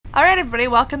Alright everybody,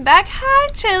 welcome back.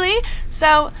 Hi Chili!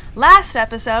 So, last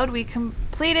episode we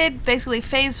completed basically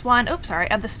phase 1, of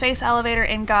the space elevator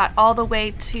and got all the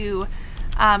way to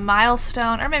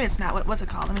milestone, or maybe it's not, what's it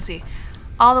called? Let me see.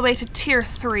 All the way to tier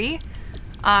 3.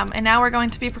 And now we're going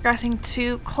to be progressing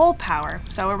to coal power.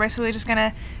 So we're basically just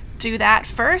gonna do that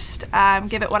first,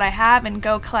 give it what I have and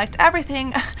go collect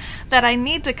everything that I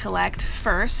need to collect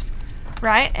first.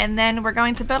 Right, and then we're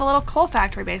going to build a little coal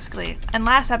factory, basically. And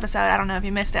last episode, I don't know if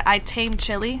you missed it, I tamed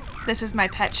Chili. This is my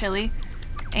pet Chili.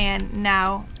 And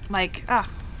now, like,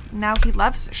 now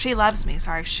she loves me,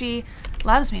 sorry. She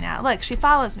loves me now. Look, she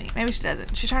follows me. Maybe she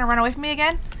doesn't. She's trying to run away from me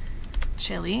again?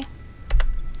 Chili.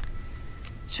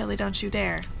 Chili, don't you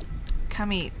dare.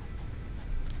 Come eat.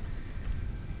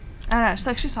 Oh no,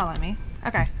 look, she's following me.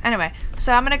 Okay, anyway.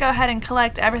 So I'm gonna go ahead and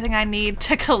collect everything I need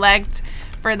to collect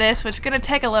for this, which is going to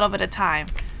take a little bit of time,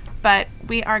 but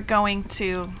we are going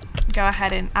to go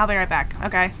ahead and I'll be right back,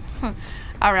 okay?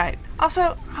 Alright.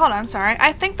 Also, hold on, sorry.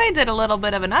 I think they did a little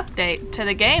bit of an update to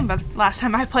the game, but last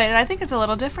time I played it, I think it's a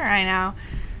little different right now.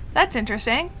 That's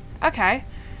interesting. Okay.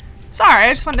 Sorry, I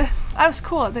just wanted to... That was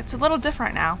cool. It's a little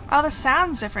different now. Oh, the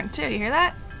sound's different too. You hear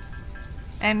that?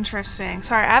 Interesting.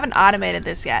 Sorry, I haven't automated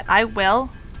this yet. I will,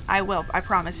 I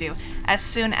promise you. As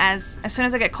soon as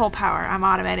I get coal power, I'm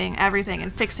automating everything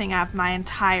and fixing up my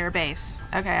entire base.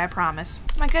 Okay, I promise.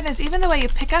 My goodness, even the way you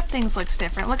pick up things looks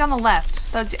different. Look on the left.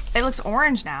 It looks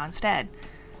orange now instead.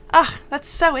 Ugh, that's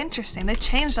so interesting. They've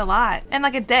changed a lot. In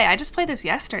like a day. I just played this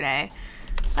yesterday.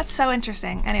 That's so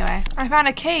interesting. Anyway, I found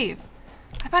a cave.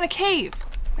 I found a cave.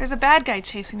 There's a bad guy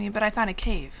chasing me, but I found a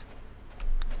cave.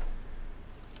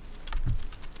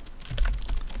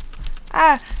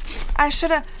 I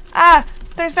should've...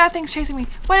 there's bad things chasing me.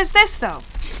 What is this, though?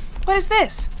 What is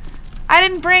this? I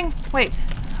didn't bring... Wait.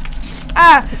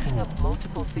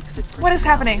 What is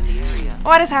happening?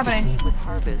 What is happening?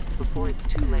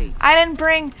 I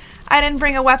didn't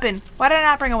bring a weapon. Why did I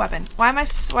not bring a weapon? Why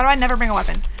do I never bring a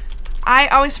weapon? I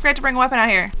always forget to bring a weapon out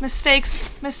here.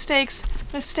 Mistakes. Mistakes.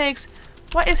 Mistakes.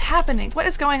 What is happening? What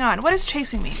is going on? What is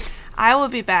chasing me? I will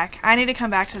be back. I need to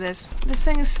come back to this. This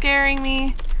thing is scaring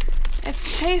me.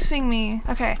 It's chasing me.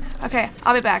 Okay,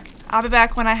 I'll be back. I'll be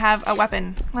back when I have a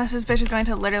weapon. Unless this bitch is going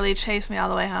to literally chase me all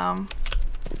the way home.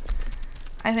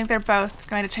 I think they're both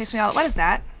going to chase me all... What is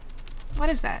that? What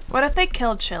is that? What if they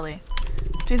killed Chili?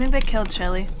 Do you think they killed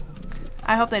Chili?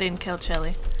 I hope they didn't kill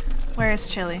Chili. Where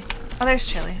is Chili? Oh, there's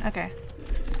Chili. Okay.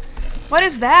 What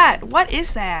is that? What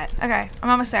is that? Okay, I'm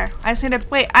almost there. I just need to...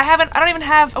 Wait, I don't even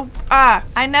have...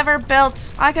 I never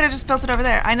built... I could have just built it over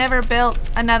there. I never built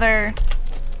another...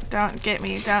 Don't get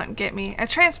me, don't get me. A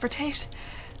transportation.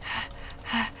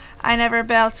 I never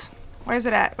built. Where's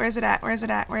it at? Where's it at? Where's it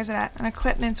at? Where's it at? An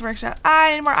equipment's workshop.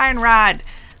 I need more iron rod.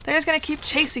 They're just gonna keep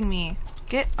chasing me.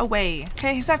 Get away.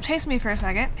 Okay, he stopped chasing me for a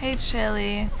second. Hey,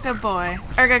 Chili. Good boy.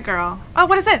 Or good girl. Oh,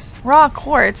 what is this? Raw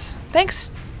quartz. Thanks.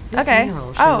 This okay.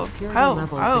 Mineral shows purity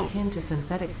levels akin to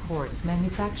synthetic quartz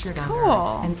manufactured on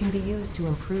Earth and can be used to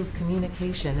improve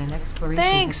communication and exploration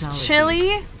Thanks,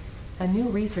 Chili. A new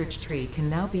research tree can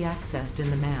now be accessed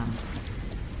in the MAM.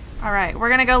 Alright, we're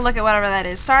gonna go look at whatever that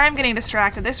is. Sorry I'm getting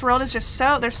distracted. This world is just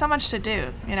so... There's so much to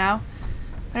do, you know?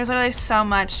 There's literally so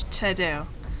much to do.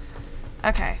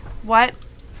 Okay, what?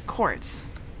 Quartz.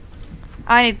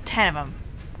 I need 10 of them.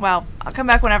 Well, I'll come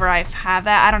back whenever I have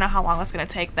that. I don't know how long that's gonna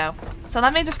take, though. So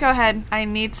let me just go ahead. I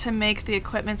need to make the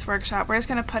equipment's workshop. We're just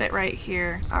gonna put it right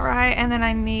here. Alright, and then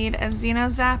I need a Xeno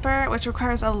Zapper, which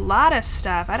requires a lot of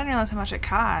stuff. I didn't realize how much it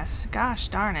costs. Gosh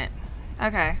darn it.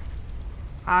 Okay.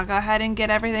 I'll go ahead and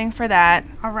get everything for that.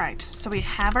 Alright, so we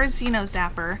have our Xeno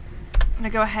Zapper. I'm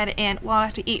gonna go ahead and... Well, I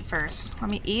have to eat first.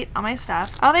 Let me eat all my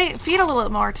stuff. Oh, they feed a little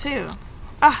bit more, too.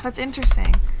 Oh, that's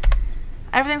interesting.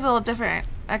 Everything's a little different.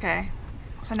 Okay.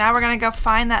 So now we're gonna go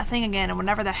find that thing again, and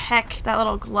whatever the heck that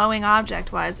little glowing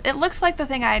object was. It looks like the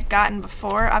thing I had gotten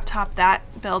before up top that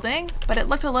building, but it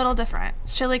looked a little different.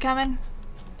 Is Chili coming?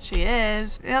 She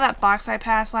is. You know that box I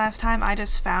passed last time? I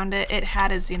just found it. It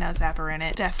had a Xeno Zapper in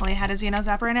it. Definitely had a Xeno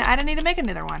Zapper in it. I didn't need to make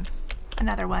another one.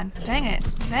 Another one. Dang it.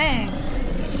 Dang.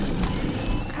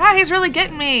 Ah, he's really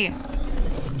getting me.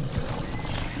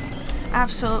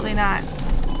 Absolutely not.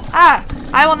 Ah!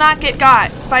 I will not get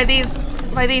got by these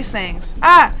things.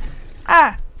 No.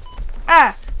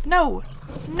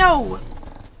 No.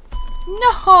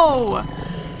 No.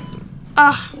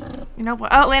 Ugh. You know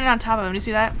what? Oh, it landed on top of him. Do you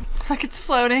see that? It's like it's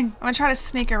floating. I'm gonna try to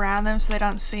sneak around them so they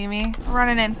don't see me. We're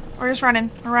running in. We're just running.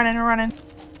 We're running. We're running.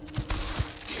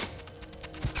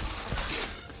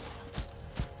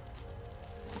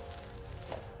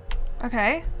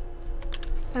 Okay.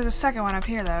 There's a second one up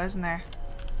here, though, isn't there?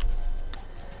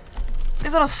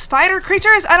 These little spider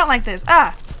creatures? I don't like this.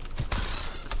 Ah!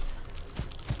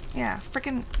 Yeah,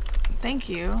 freaking thank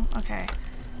you. Okay.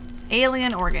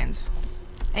 Alien organs.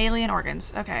 Alien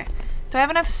organs. Okay. Do I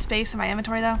have enough space in my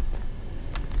inventory though?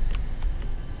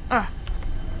 Ugh.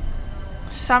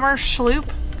 Summer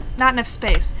sloop? Not enough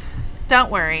space. Don't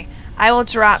worry. I will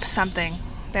drop something.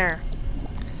 There.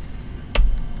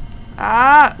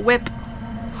 Ah, whip.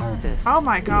 Harvest. Oh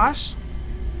my gosh.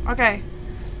 Okay.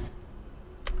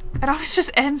 It always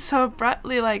just ends so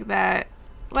abruptly like that.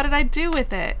 What did I do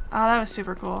with it? Oh, that was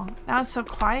super cool. Now it's so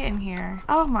quiet in here.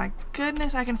 Oh my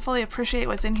goodness, I can fully appreciate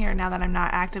what's in here now that I'm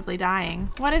not actively dying.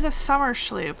 What is a summer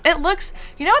sloop? It looks,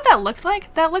 you know what that looks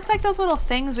like? That looked like those little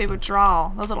things we would draw,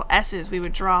 those little S's we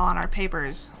would draw on our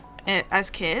papers as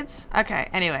kids. Okay,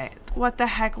 anyway, what the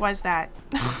heck was that?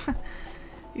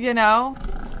 You know?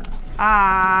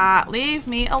 Ah, leave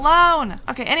me alone.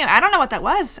 Okay, anyway, I don't know what that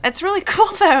was. It's really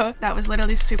cool though. That was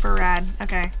literally super rad.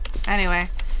 Okay, anyway,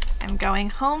 I'm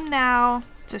going home now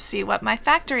to see what my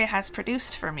factory has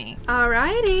produced for me.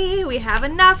 Alrighty, we have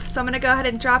enough, so I'm gonna go ahead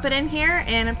and drop it in here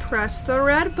and press the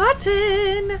red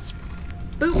button.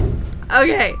 Boop.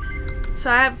 Okay,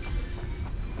 so I have,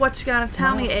 what you gonna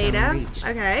tell me, Ada? Reached.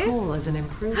 Okay. Coal is an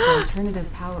improved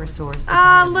alternative power source to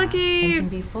Ah, biomass looky. and can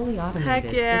be fully automated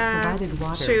Heck yeah. if provided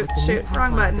water Shoot, with the new wrong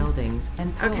pipeline button. buildings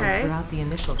and power Okay. throughout the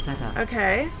initial setup.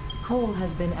 Okay. Coal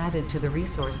has been added to the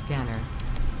resource scanner.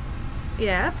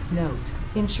 Yep. Note: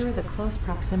 ensure the close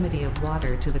proximity of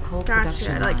water to the coal Gotcha.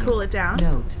 production Like line. cool it down.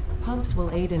 Note: pumps will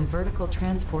aid in vertical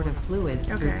transport of fluids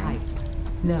through Okay. pipes.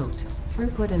 Note: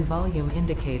 throughput and volume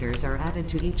indicators are added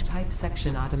to each pipe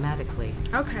section automatically.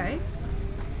 Okay.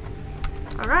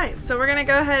 Alright, so we're gonna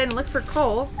go ahead and look for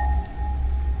coal.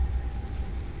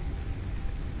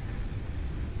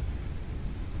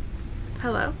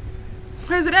 Hello?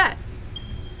 Where's it at?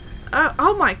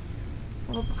 Oh my.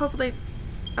 Well, hopefully.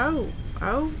 Oh.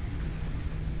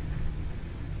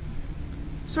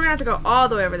 So we're gonna have to go all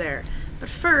the way over there. But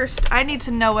first, I need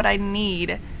to know what I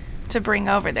need to bring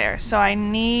over there. So I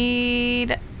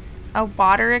need a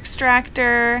water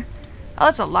extractor. Oh,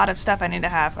 that's a lot of stuff I need to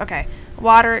have. Okay.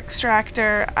 Water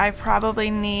extractor. I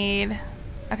probably need,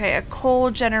 okay, a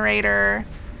coal generator.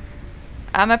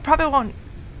 I probably won't,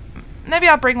 maybe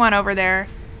I'll bring one over there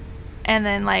and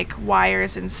then like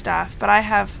wires and stuff, but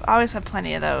I always have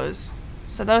plenty of those,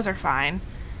 so those are fine.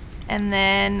 And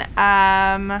then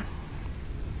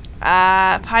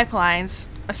pipelines,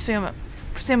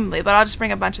 presumably, but I'll just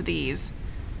bring a bunch of these.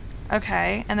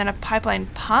 Okay, and then a pipeline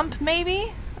pump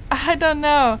maybe? I don't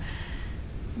know.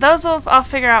 Those I'll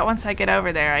figure out once I get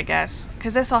over there, I guess,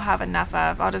 because this I'll have enough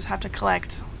of. I'll just have to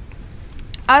collect.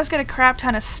 I'll just get a crap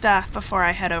ton of stuff before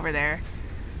I head over there.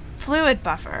 Fluid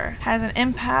buffer has an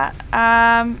impact. Do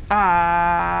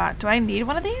I need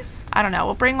one of these? I don't know.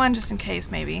 We'll bring one just in case,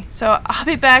 maybe. So I'll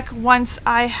be back once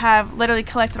I have literally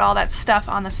collected all that stuff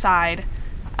on the side,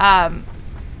 and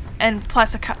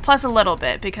plus a little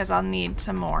bit because I'll need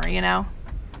some more. You know.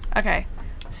 Okay.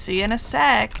 See you in a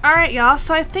sec. Alright, y'all,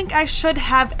 so I think I should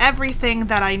have everything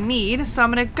that I need, so I'm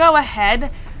gonna go ahead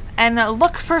and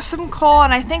look for some coal,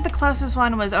 and I think the closest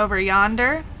one was over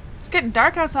yonder. It's getting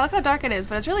dark outside. Look how dark it is,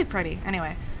 but it's really pretty.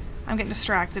 Anyway, I'm getting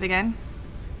distracted again.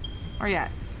 Or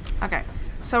yet. Okay,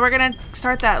 so we're gonna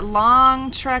start that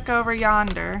long trek over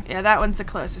yonder. Yeah, that one's the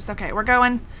closest. Okay, we're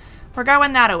going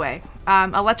that way.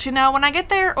 I'll let you know when I get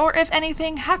there or if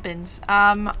anything happens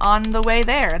on the way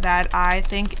there that I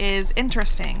think is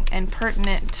interesting and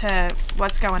pertinent to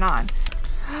what's going on.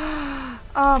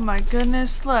 Oh my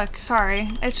goodness, look,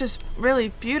 sorry. It's just really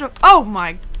beautiful. Oh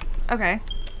my, okay.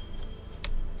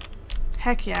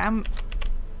 Heck yeah,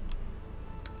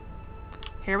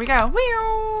 here we go.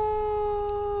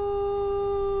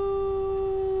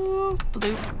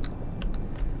 Bloop.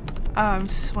 Oh, I'm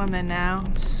swimming now.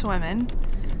 I'm swimming.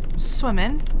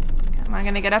 Am I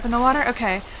gonna get up in the water?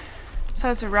 Okay.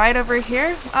 So it's right over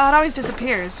here. Oh, it always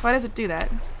disappears. Why does it do that?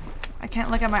 I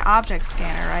can't look at my object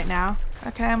scanner right now.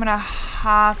 Okay, I'm gonna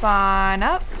hop on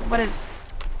up. What is...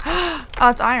 Oh,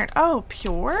 it's iron. Oh,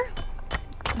 pure?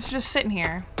 It's just sitting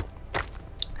here.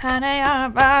 Honey, I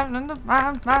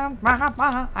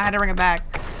had to bring it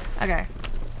back. Okay.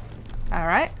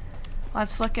 Alright.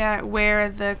 Let's look at where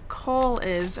the coal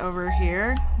is over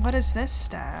here. What is this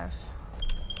stuff?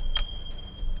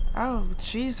 Oh,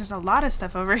 geez, there's a lot of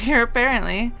stuff over here,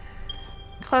 apparently.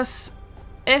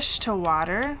 Close-ish to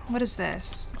water. What is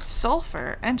this?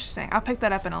 Sulfur. Interesting. I'll pick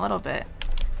that up in a little bit.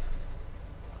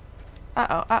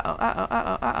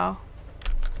 Uh-oh.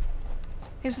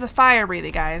 These are the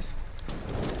fire-breathy guys.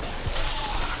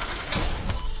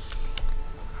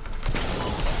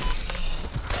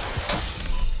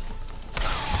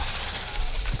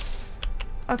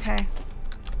 Okay.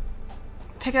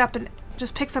 Pick it up and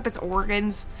just picks up its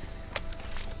organs.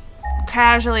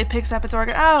 Casually picks up its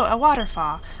organ. Oh, a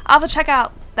waterfall. I'll have to check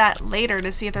out that later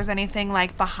to see if there's anything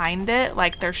like behind it.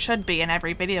 Like there should be in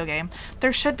every video game.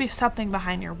 There should be something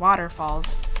behind your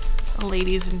waterfalls,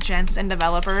 ladies and gents and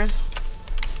developers.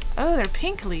 Oh, they're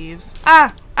pink leaves.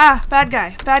 Ah, bad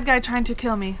guy. Bad guy trying to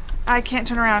kill me. I can't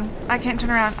turn around. I can't turn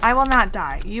around. I will not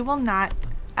die. You will not.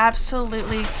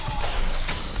 Absolutely.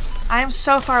 I am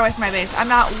so far away from my base. I'm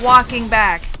not walking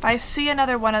back. If I see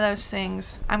another one of those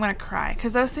things, I'm gonna cry.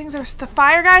 Because those things are the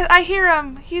fire guys. I hear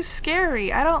him. He's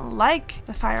scary. I don't like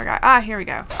the fire guy. Ah, here we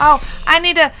go. Oh, I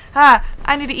need to eat.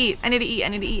 I need to eat. I need to eat. I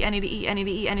need to eat. I need to eat. I need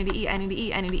to eat. I need to eat. I need to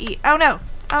eat. I need to eat. Oh no.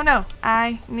 Oh no.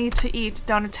 I need to eat.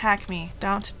 Don't attack me.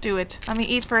 Don't do it. Let me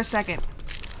eat for a second.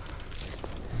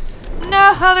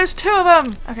 No, there's two of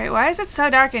them. Okay, why is it so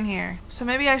dark in here? So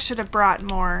maybe I should have brought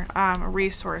more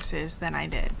resources than I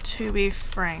did, to be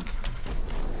frank.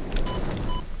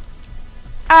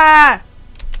 Ah!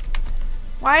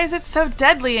 Why is it so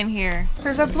deadly in here?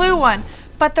 There's a blue one,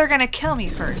 but they're gonna kill me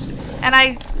first. And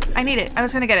I need it. I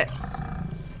was gonna get it.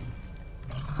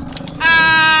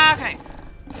 Ah, okay.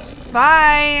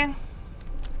 Bye.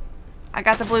 I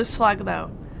got the blue slug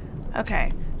though.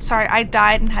 Okay. Sorry, I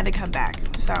died and had to come back.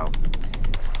 So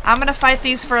I'm gonna fight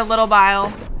these for a little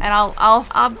while, and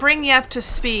I'll bring you up to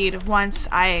speed once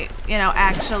I, you know,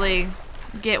 actually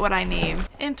get what I need.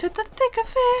 Into the thick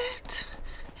of it.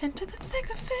 Into the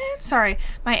thick of it. Sorry,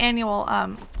 my annual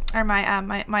or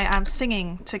my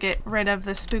singing to get rid of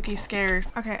the spooky scare.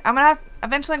 Okay,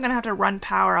 eventually I'm gonna have to run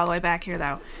power all the way back here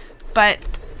though. But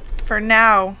for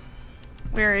now,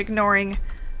 we're ignoring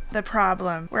the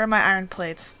problem. Where are my iron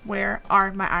plates? Where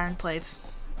are my iron plates?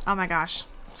 Oh my gosh.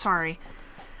 Sorry.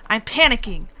 I'm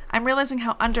panicking. I'm realizing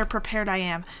how underprepared I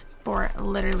am for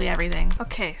literally everything.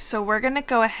 Okay, so we're gonna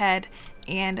go ahead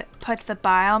and put the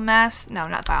biomass, no,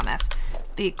 not biomass,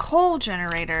 the coal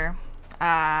generator.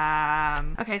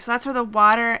 Okay, so that's where the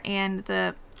water and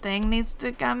the thing needs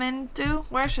to come into.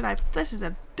 Where should I? This is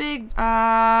a big,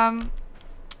 well,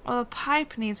 the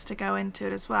pipe needs to go into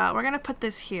it as well. We're gonna put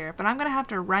this here, but I'm gonna have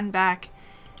to run back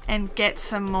and get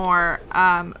some more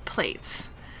plates.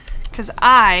 Because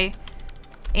I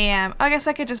guess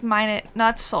I could just mine it. No,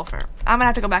 that's sulfur. I'm gonna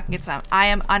have to go back and get some. I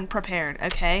am unprepared,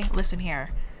 okay? Listen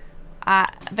here.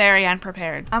 Very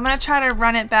unprepared. I'm gonna try to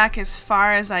run it back as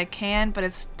far as I can, but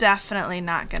it's definitely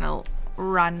not gonna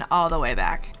run all the way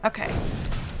back. Okay.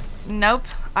 Nope.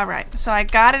 Alright, so I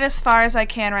got it as far as I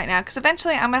can right now, because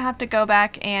eventually I'm gonna have to go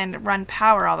back and run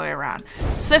power all the way around.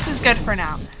 So this is good for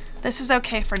now. This is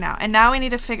okay for now. And now we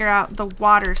need to figure out the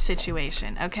water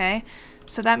situation, okay?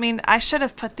 So that means I should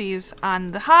have put these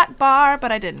on the hot bar,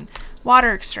 but I didn't.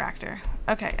 Water extractor.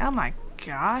 Okay, oh my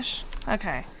gosh.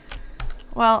 Okay.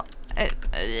 Well,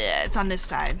 it's on this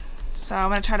side. So I'm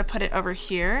gonna try to put it over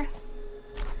here.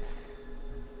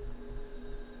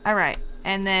 Alright,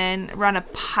 and then run a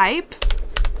pipe.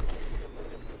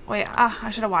 Wait, I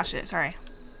should have watched it, sorry.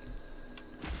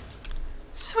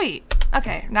 Sweet.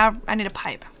 Okay, now I need a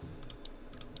pipe.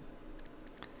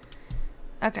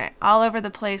 Okay, all over the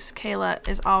place. Kayla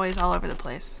is always all over the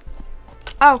place.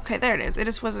 Oh, okay, there it is. It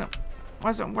just wasn't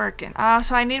working.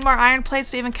 So I need more iron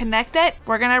plates to even connect it.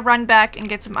 We're gonna run back and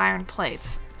get some iron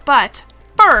plates. But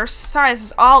first, sorry, this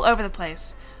is all over the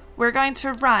place. We're going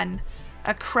to run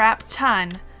a crap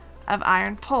ton of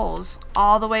iron poles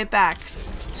all the way back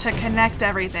to connect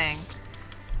everything.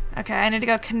 Okay, I need to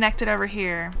go connect it over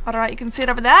here. Alright, you can see it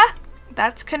over there?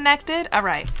 That's connected.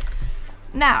 Alright.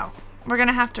 Now, we're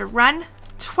gonna have to run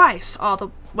twice all the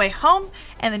way home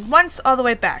and then once all the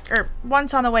way back, or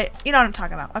once on the way, you know what I'm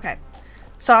talking about. Okay,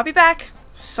 so I'll be back.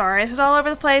 Sorry this is all over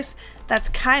the place. That's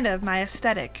kind of my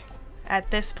aesthetic at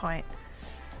this point.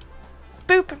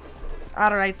 Boop.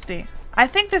 Alrighty. I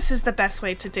think this is the best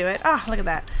way to do it. Ah, look at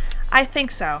that. I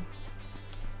think so.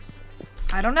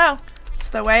 I don't know. It's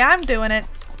the way I'm doing it.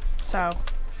 So,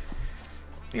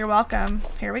 you're welcome.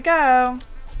 Here we go.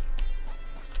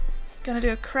 Gonna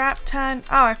do a crap ton.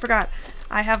 Oh, I forgot.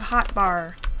 I have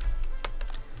hotbar.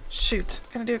 Shoot.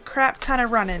 Gonna do a crap ton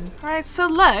of running. Alright, so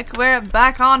look, we're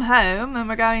back on home and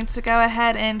we're going to go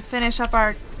ahead and finish up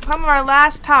some of our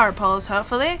last power poles,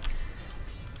 hopefully.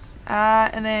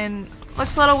 And then,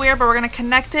 looks a little weird, but we're gonna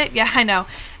connect it. Yeah, I know.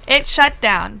 It shut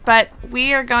down, but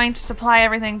we are going to supply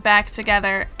everything back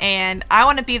together and I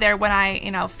want to be there when I,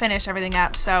 you know, finish everything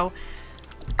up, so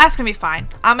that's gonna be fine.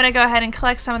 I'm gonna go ahead and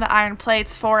collect some of the iron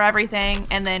plates for everything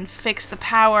and then fix the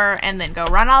power and then go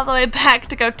run all the way back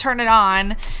to go turn it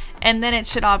on and then it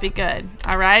should all be good.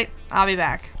 Alright? I'll be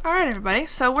back. Alright everybody,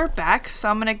 so we're back. So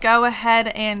I'm gonna go ahead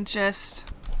and just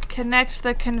Connect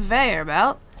the conveyor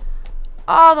belt.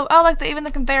 Oh, like even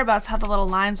the conveyor belts have the little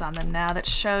lines on them now that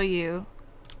show you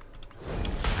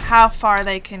how far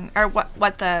they can, or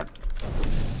what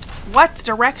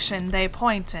direction they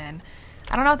point in.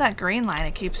 I don't know what that green line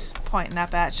it keeps pointing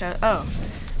up at shows. Oh,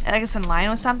 I guess in line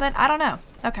with something? I don't know.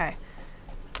 Okay.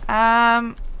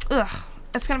 Ugh.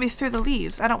 It's gonna be through the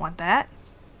leaves. I don't want that.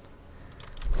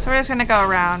 So we're just gonna go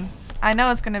around. I know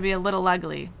it's gonna be a little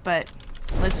ugly, but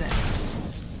listen.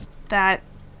 That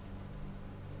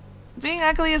being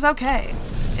ugly is okay.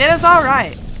 It is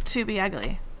alright to be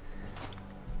ugly.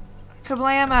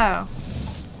 Kablamo.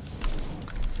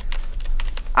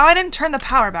 Oh, I didn't turn the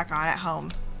power back on at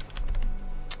home.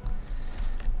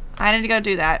 I need to go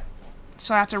do that.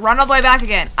 So I have to run all the way back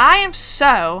again. I am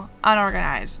so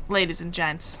unorganized, ladies and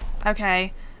gents.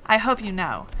 Okay? I hope you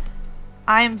know.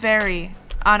 I am very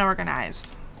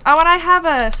unorganized. Oh, and I have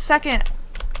a second...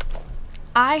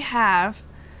 I have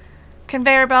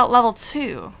conveyor belt level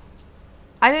 2.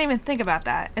 I didn't even think about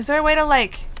that. Is there a way to,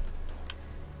 like...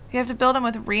 You have to build them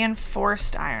with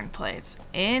reinforced iron plates.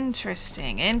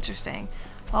 Interesting, interesting.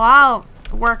 Well, I'll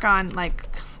work on,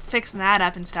 like, fixing that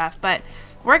up and stuff, but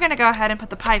we're going to go ahead and put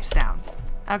the pipes down.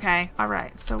 Okay,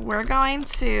 alright. So we're going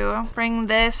to bring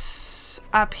this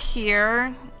up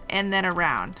here and then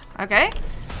around. Okay?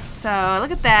 So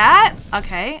look at that.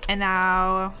 Okay, and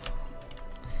now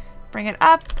bring it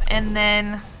up and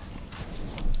then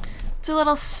do a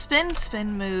little spin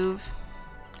move.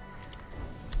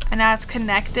 And now it's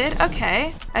connected.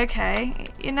 Okay, okay.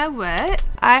 You know what?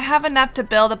 I have enough to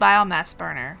build a biomass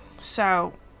burner.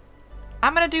 So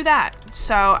I'm gonna do that.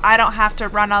 So I don't have to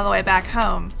run all the way back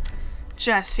home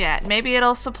just yet. Maybe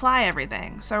it'll supply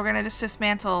everything. So we're gonna just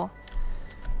dismantle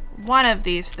one of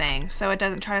these things so it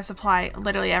doesn't try to supply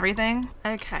literally everything.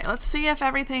 Okay, let's see if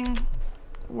everything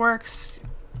works,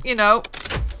 you know.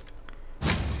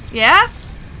 Yeah?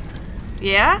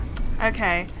 Yeah?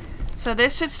 Okay. So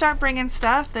this should start bringing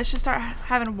stuff. This should start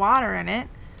having water in it.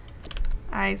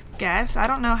 I guess. I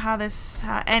don't know how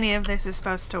any of this is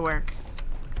supposed to work.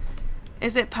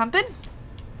 Is it pumping?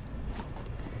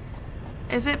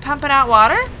 Is it pumping out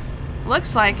water?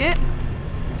 Looks like it.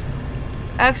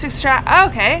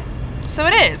 Okay. So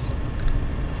it is.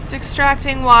 It's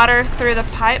extracting water through the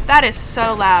pipe. That is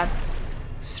so loud.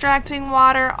 Extracting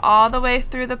water all the way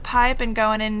through the pipe and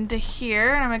going into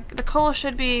here. And the coal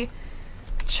should be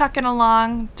chucking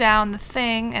along down the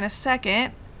thing in a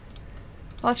second.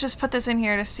 Let's just put this in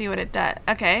here to see what it does.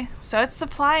 Okay, so it's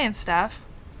supplying stuff.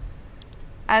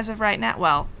 As of right now,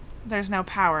 well, there's no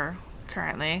power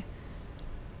currently.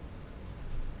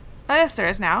 Oh, yes, there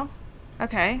is now.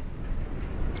 Okay.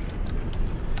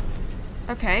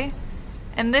 Okay.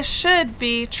 And this should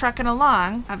be trucking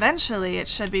along. Eventually, it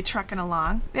should be trucking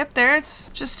along. Yep, there it's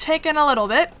just taking a little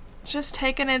bit. Just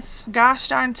taking its gosh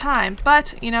darn time.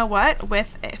 But, you know what?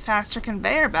 With faster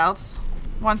conveyor belts,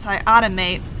 once I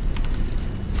automate...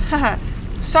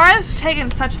 Sorry it's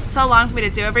taken so long for me to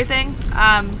do everything.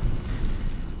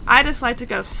 I just like to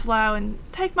go slow and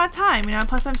take my time, you know,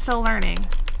 plus I'm still learning.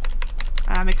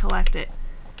 Let me collect it.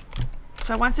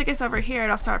 So once it gets over here,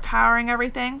 it'll start powering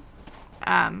everything.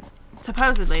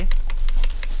 Supposedly.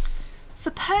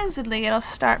 Supposedly it'll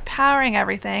start powering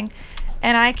everything,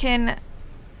 and I can...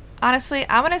 Honestly,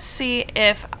 I want to see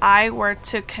if I were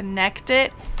to connect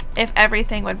it, if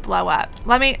everything would blow up.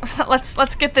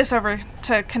 Let's get this over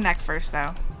to connect first,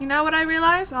 though. You know what I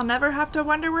realized? I'll never have to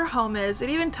wonder where home is.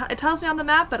 It even it tells me on the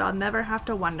map, but I'll never have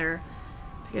to wonder,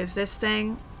 because this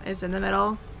thing is in the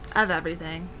middle of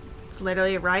everything. It's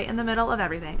literally right in the middle of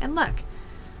everything. And look,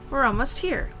 we're almost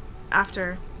here.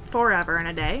 After forever and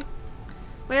a day,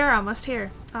 we are almost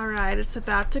here. All right, it's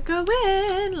about to go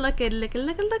in. Look at look.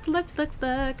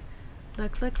 Look.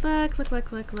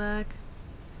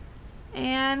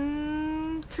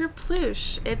 And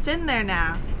kerploosh, it's in there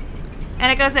now.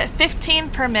 And it goes at 15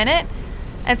 per minute.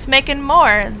 It's making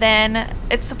more than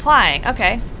it's supplying.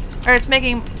 Okay. Or it's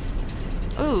making...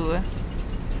 Ooh.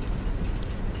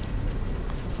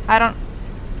 I don't...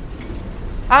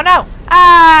 Oh no!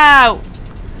 Ow!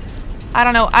 I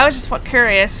don't know. I was just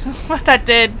curious what that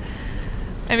did.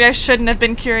 Maybe I shouldn't have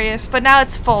been curious. But now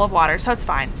it's full of water, so it's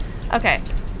fine. Okay.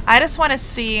 I just want to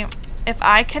see if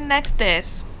I connect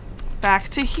this back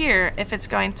to here, if it's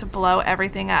going to blow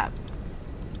everything up.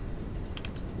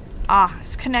 Ah,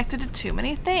 it's connected to too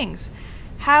many things.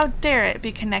 How dare it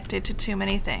be connected to too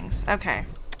many things? Okay.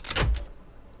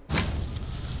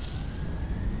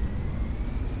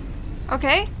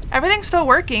 Okay, everything's still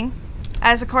working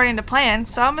as according to plan,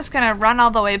 so I'm just gonna run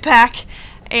all the way back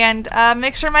and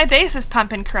make sure my base is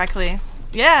pumping correctly.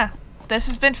 Yeah, this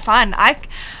has been fun. I'm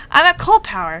at coal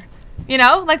power. You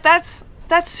know, like that's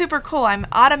super cool. I'm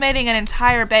automating an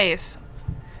entire base.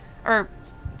 Or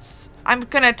I'm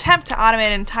going to attempt to automate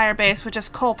an entire base with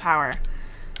just coal power,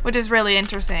 which is really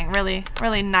interesting, really,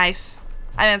 really nice.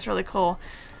 I think it's really cool.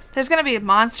 There's going to be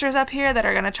monsters up here that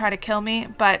are going to try to kill me,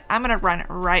 but I'm going to run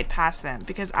right past them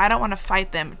because I don't want to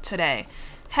fight them today.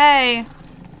 Hey!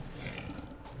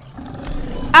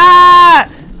 Ah!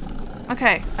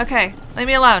 Okay, okay. Leave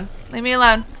me alone. Leave me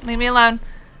alone. Leave me alone.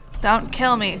 Don't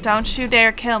kill me. Don't you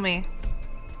dare kill me.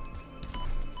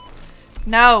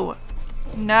 No.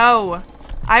 No.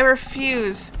 I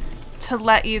refuse to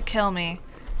let you kill me.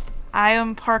 I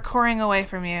am parkouring away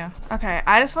from you. Okay,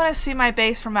 I just want to see my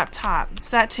base from up top. Is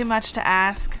that too much to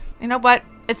ask? You know what?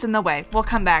 It's in the way. We'll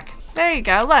come back. There you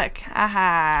go, look.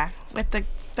 Aha. With the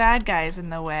bad guys in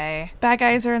the way. Bad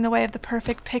guys are in the way of the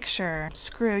perfect picture.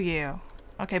 Screw you.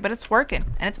 Okay, but it's working,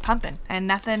 and it's pumping, and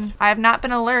nothing... I have not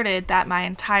been alerted that my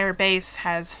entire base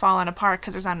has fallen apart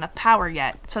because there's not enough power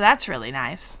yet. So that's really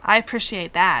nice. I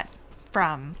appreciate that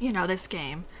from, you know, this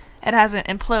game. It hasn't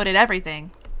imploded everything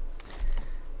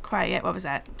quite yet. What was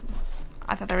that?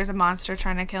 I thought there was a monster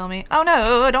trying to kill me. Oh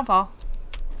no, don't fall.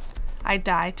 I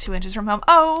died 2 inches from home.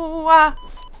 Oh,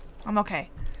 I'm okay.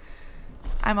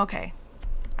 I'm okay.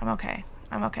 I'm okay.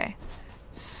 I'm okay.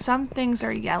 Some things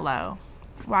are yellow.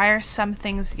 Why are some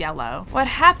things yellow? What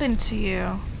happened to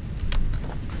you?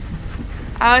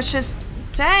 Oh, it's just...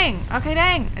 Dang. Okay,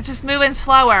 dang. It's just moving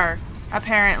slower,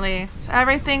 apparently. So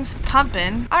everything's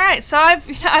pumping. Alright, so I've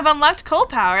unlocked coal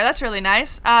power. That's really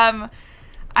nice.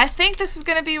 I think this is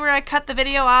gonna be where I cut the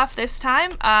video off this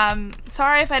time.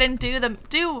 Sorry if I didn't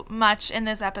do much in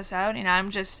this episode. You know,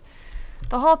 I'm just...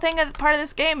 The whole thing of part of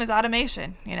this game is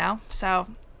automation, you know? So,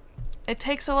 it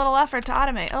takes a little effort to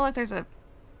automate. Oh, look, there's a...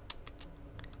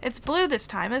 It's blue this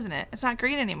time, isn't it? It's not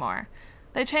green anymore.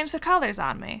 They changed the colors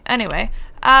on me. Anyway,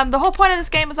 the whole point of this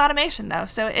game is automation, though,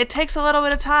 so it takes a little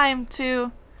bit of time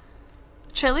to...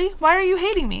 Chili? Why are you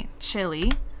hating me?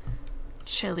 Chili?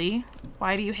 Chili?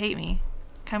 Why do you hate me?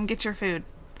 Come get your food.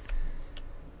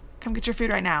 Come get your food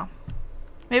right now.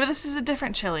 Maybe this is a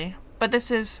different chili, but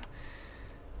this is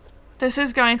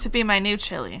going to be my new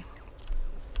chili.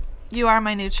 You are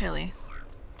my new chili.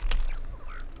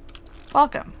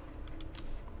 Welcome.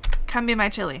 Come be my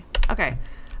chili. Okay.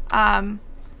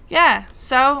 Yeah,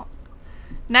 so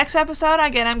next episode,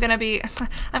 again, I'm gonna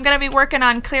be working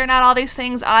on clearing out all these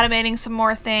things, automating some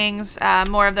more things.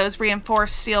 More of those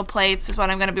reinforced steel plates is what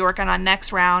I'm gonna be working on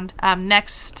next round,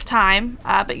 next time.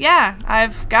 But yeah,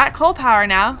 I've got coal power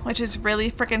now, which is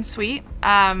really freaking sweet.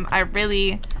 I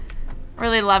really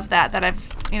love that I've,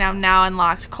 you know, now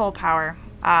unlocked coal power.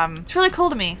 It's really cool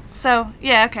to me. So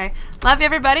yeah, okay. Love you,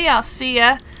 everybody. I'll see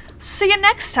ya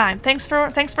next time. Thanks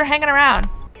for hanging around.